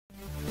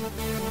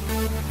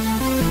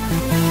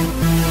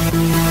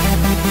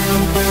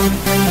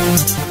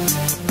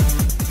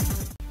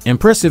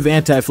Impressive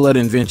anti-flood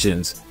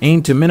inventions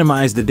aim to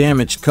minimize the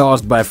damage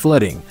caused by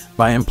flooding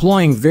by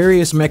employing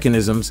various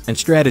mechanisms and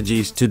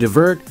strategies to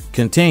divert,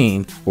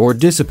 contain, or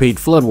dissipate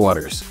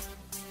floodwaters.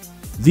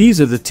 These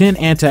are the 10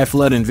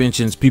 anti-flood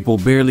inventions people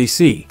barely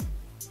see.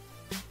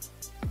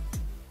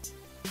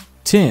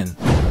 10.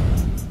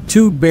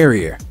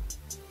 TUBEBARRIER.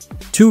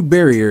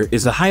 TwoBarrier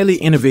is a highly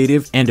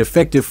innovative and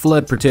effective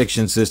flood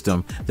protection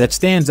system that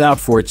stands out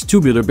for its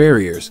tubular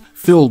barriers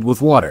filled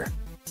with water.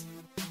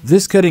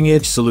 This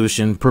cutting-edge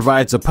solution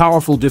provides a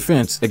powerful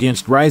defense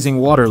against rising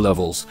water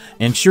levels,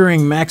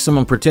 ensuring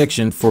maximum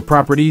protection for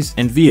properties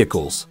and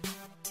vehicles.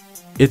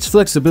 Its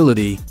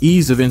flexibility,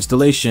 ease of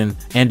installation,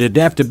 and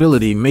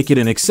adaptability make it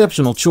an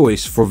exceptional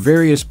choice for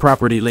various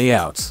property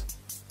layouts.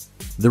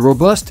 The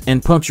robust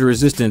and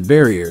puncture-resistant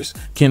barriers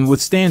can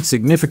withstand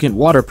significant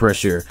water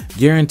pressure,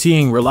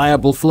 guaranteeing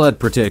reliable flood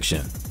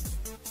protection.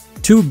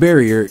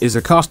 TwoBarrier is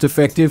a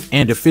cost-effective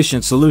and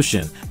efficient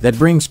solution that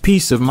brings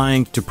peace of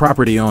mind to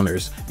property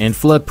owners in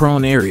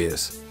flood-prone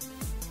areas.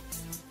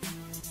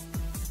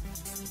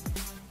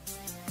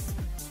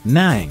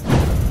 9.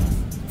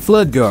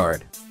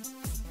 Floodguard.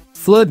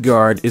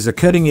 Floodguard is a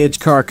cutting-edge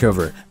car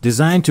cover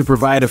designed to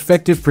provide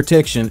effective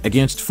protection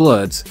against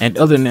floods and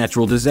other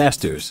natural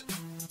disasters.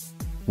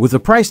 With a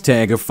price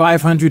tag of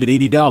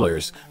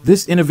 $580,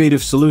 this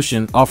innovative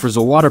solution offers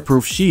a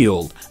waterproof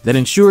shield that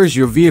ensures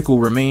your vehicle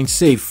remains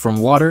safe from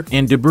water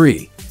and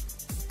debris.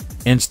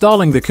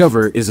 Installing the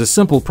cover is a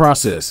simple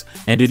process,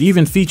 and it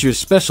even features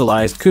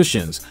specialized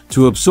cushions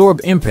to absorb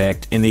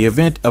impact in the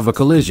event of a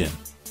collision.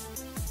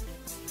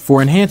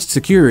 For enhanced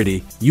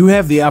security, you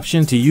have the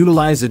option to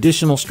utilize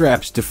additional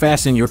straps to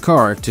fasten your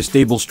car to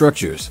stable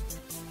structures.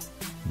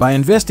 By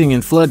investing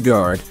in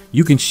Floodguard,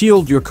 you can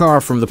shield your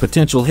car from the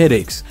potential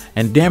headaches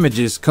and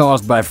damages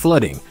caused by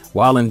flooding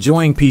while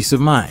enjoying peace of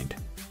mind.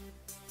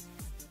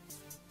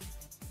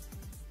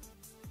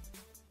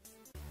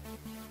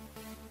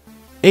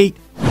 8.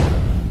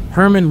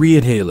 HERRMANN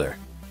Reithaler.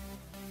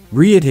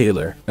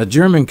 Reithaler, a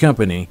German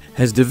company,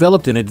 has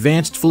developed an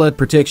advanced flood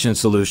protection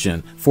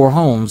solution for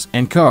homes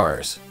and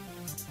cars.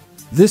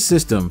 This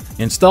system,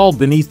 installed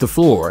beneath the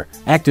floor,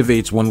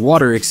 activates when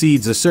water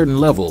exceeds a certain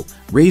level,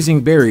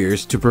 raising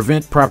barriers to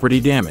prevent property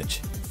damage.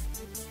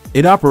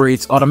 It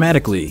operates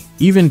automatically,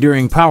 even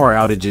during power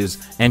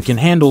outages, and can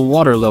handle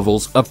water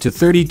levels up to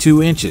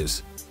 32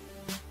 inches.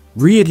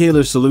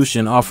 Reithaler's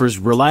solution offers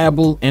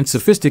reliable and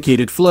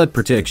sophisticated flood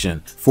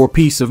protection for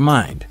peace of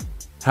mind.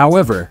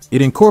 However,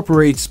 it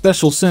incorporates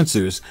special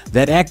sensors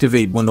that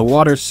activate when the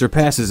water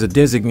surpasses a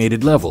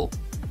designated level.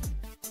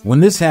 When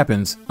this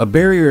happens, a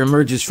barrier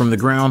emerges from the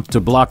ground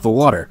to block the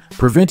water,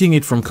 preventing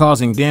it from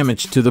causing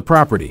damage to the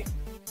property.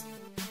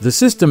 The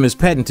system is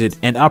patented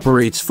and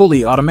operates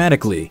fully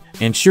automatically,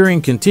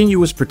 ensuring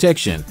continuous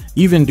protection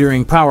even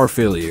during power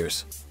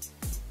failures.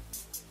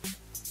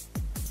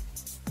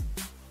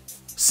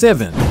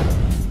 7.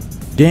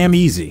 Damn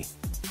Easy.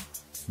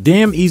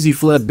 Damn Easy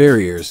Flood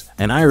Barriers,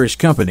 an Irish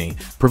company,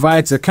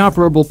 provides a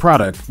comparable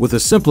product with a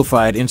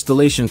simplified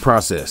installation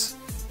process.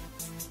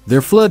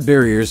 Their flood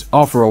barriers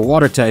offer a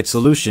watertight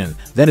solution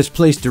that is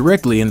placed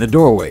directly in the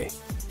doorway.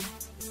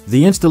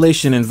 The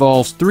installation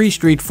involves 3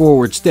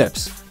 straightforward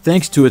steps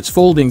thanks to its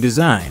folding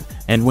design,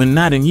 and when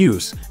not in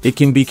use, it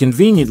can be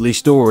conveniently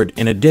stored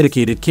in a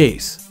dedicated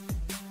case.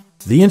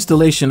 The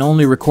installation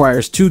only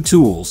requires 2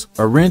 tools,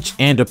 a wrench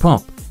and a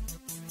pump.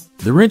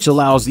 The wrench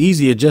allows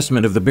easy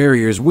adjustment of the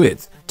barrier's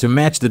width to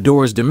match the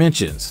door's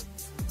dimensions.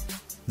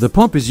 The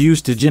pump is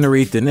used to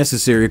generate the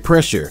necessary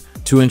pressure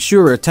to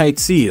ensure a tight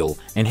seal,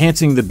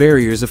 enhancing the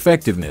barrier's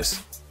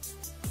effectiveness.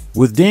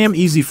 With Damn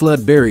Easy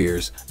Flood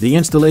Barriers, the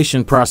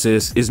installation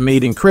process is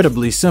made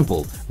incredibly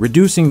simple,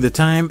 reducing the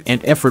time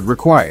and effort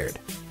required.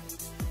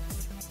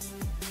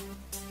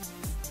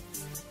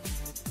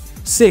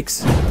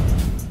 6.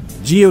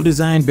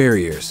 GEODESIGN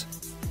Barriers.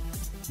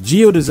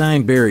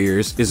 GEODESIGN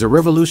Barriers is a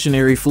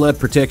revolutionary flood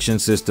protection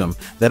system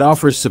that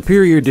offers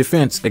superior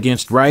defense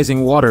against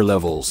rising water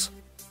levels.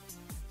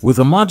 With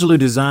a modular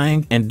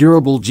design and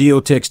durable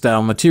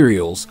geotextile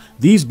materials,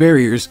 these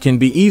barriers can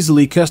be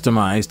easily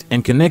customized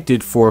and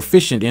connected for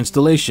efficient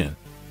installation.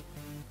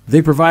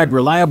 They provide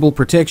reliable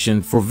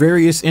protection for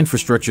various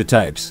infrastructure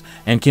types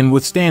and can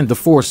withstand the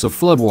force of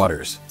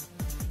floodwaters.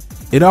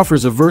 It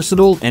offers a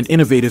versatile and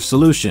innovative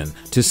solution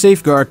to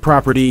safeguard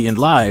property and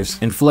lives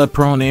in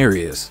flood-prone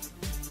areas.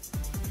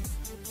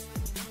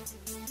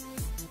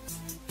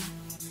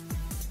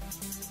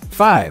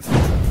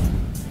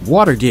 5.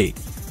 Watergate.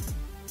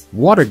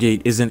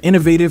 Watergate is an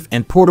innovative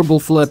and portable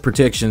flood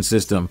protection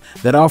system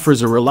that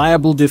offers a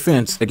reliable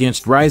defense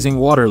against rising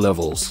water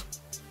levels.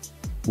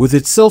 With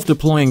its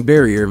self-deploying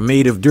barrier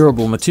made of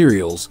durable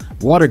materials,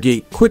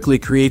 Watergate quickly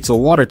creates a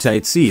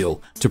watertight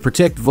seal to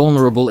protect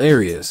vulnerable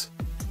areas.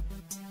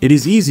 It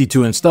is easy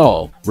to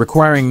install,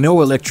 requiring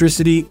no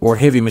electricity or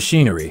heavy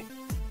machinery.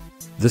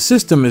 The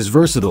system is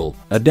versatile,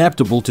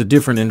 adaptable to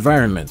different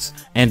environments,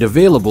 and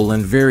available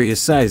in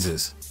various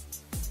sizes.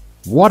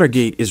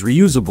 Watergate is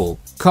reusable,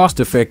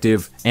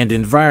 cost-effective, and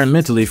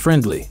environmentally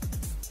friendly.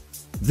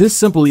 This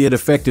simple yet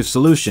effective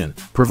solution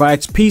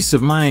provides peace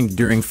of mind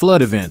during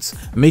flood events,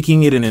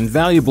 making it an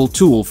invaluable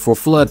tool for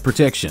flood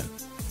protection.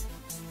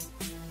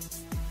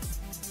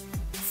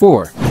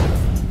 4.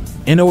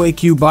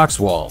 Noaq Box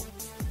Wall.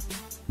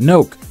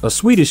 Noaq, a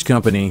Swedish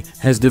company,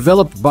 has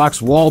developed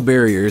box wall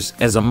barriers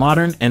as a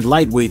modern and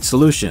lightweight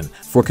solution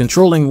for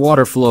controlling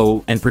water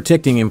flow and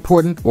protecting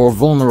important or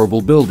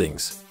vulnerable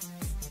buildings.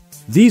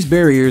 These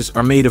barriers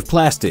are made of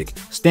plastic,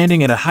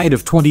 standing at a height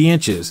of 20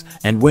 inches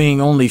and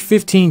weighing only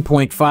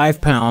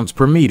 15.5 pounds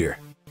per meter.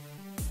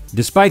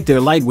 Despite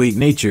their lightweight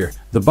nature,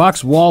 the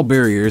box wall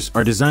barriers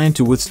are designed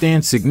to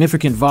withstand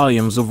significant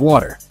volumes of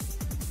water.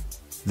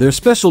 Their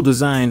special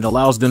design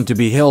allows them to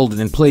be held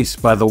in place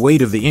by the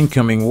weight of the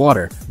incoming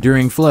water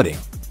during flooding.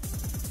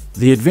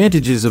 The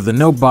advantages of the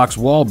Noaq Box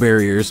Wall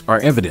barriers are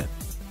evident.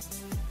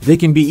 They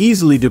can be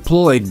easily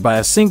deployed by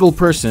a single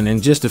person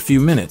in just a few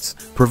minutes,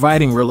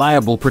 providing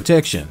reliable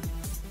protection.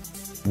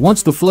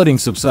 Once the flooding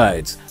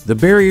subsides, the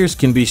barriers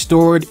can be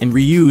stored and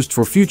reused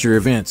for future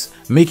events,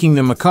 making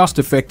them a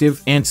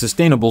cost-effective and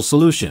sustainable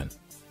solution.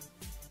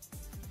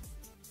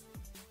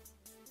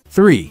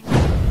 3.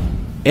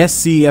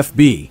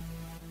 SCFB.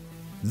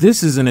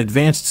 This is an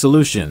advanced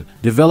solution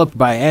developed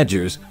by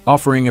Adgers,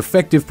 offering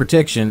effective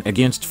protection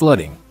against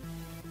flooding.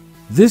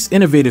 This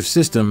innovative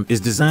system is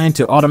designed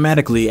to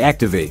automatically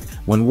activate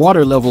when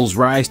water levels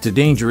rise to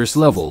dangerous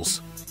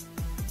levels.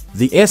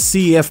 The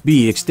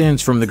SCFB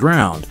extends from the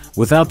ground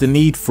without the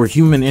need for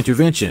human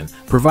intervention,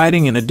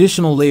 providing an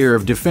additional layer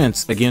of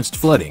defense against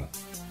flooding.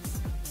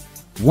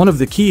 One of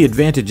the key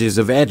advantages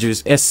of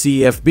Adgers'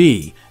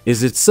 SCFB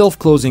is its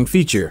self-closing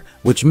feature,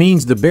 which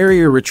means the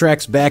barrier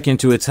retracts back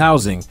into its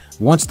housing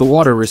once the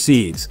water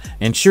recedes,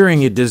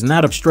 ensuring it does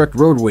not obstruct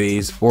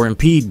roadways or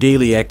impede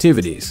daily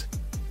activities.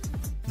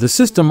 The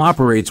system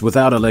operates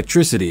without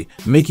electricity,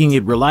 making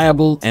it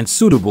reliable and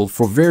suitable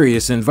for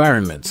various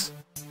environments.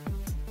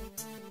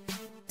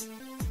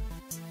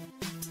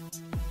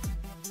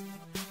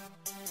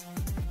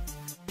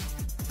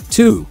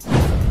 2.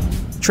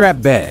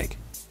 Trapbag.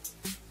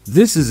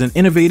 This is an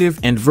innovative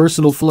and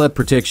versatile flood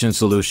protection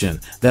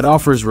solution that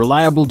offers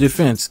reliable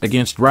defense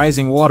against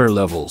rising water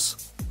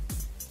levels.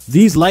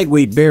 These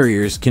lightweight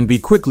barriers can be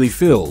quickly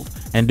filled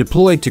and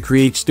deployed to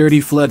create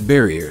sturdy flood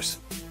barriers.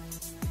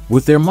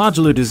 With their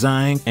modular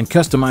design and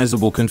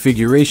customizable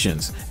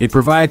configurations, it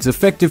provides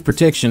effective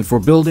protection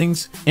for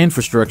buildings,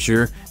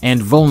 infrastructure,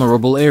 and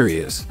vulnerable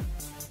areas.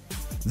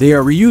 They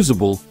are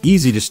reusable,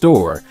 easy to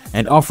store,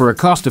 and offer a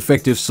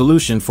cost-effective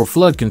solution for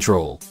flood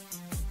control.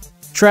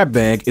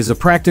 Trapbag is a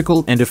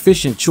practical and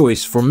efficient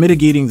choice for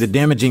mitigating the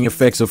damaging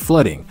effects of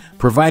flooding,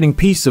 providing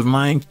peace of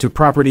mind to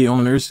property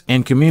owners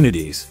and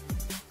communities.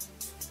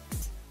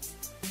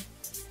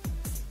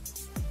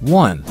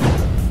 1.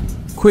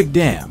 Quick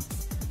Dam.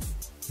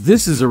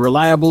 This is a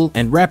reliable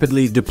and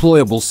rapidly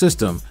deployable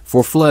system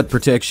for flood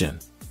protection.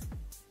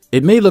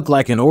 It may look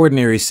like an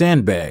ordinary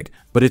sandbag,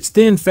 but its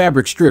thin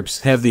fabric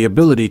strips have the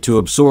ability to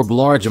absorb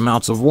large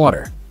amounts of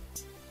water.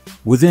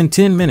 Within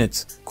 10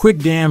 minutes, Quick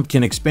Dam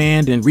can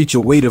expand and reach a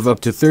weight of up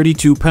to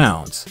 32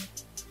 pounds.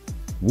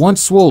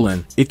 Once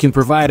swollen, it can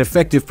provide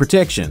effective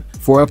protection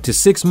for up to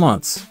 6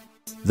 months.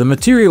 The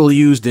material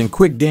used in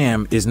Quick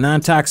Dam is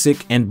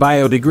non-toxic and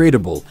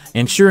biodegradable,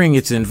 ensuring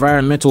its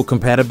environmental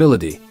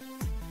compatibility.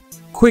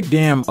 Quick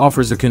Dam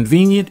offers a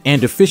convenient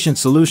and efficient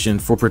solution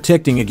for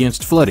protecting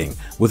against flooding,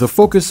 with a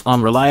focus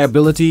on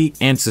reliability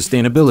and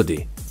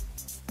sustainability.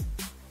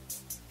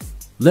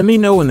 Let me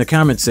know in the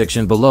comment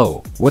section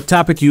below what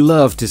topic you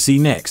love to see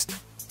next.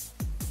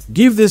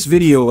 Give this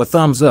video a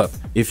thumbs up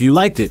if you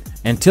liked it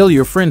and tell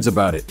your friends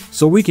about it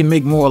so we can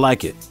make more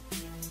like it.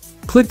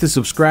 Click the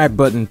subscribe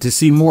button to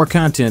see more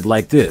content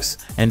like this,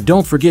 and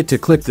don't forget to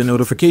click the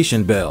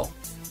notification bell.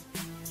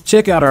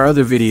 Check out our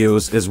other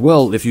videos as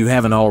well if you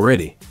haven't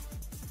already.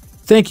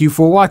 Thank you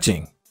for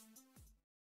watching.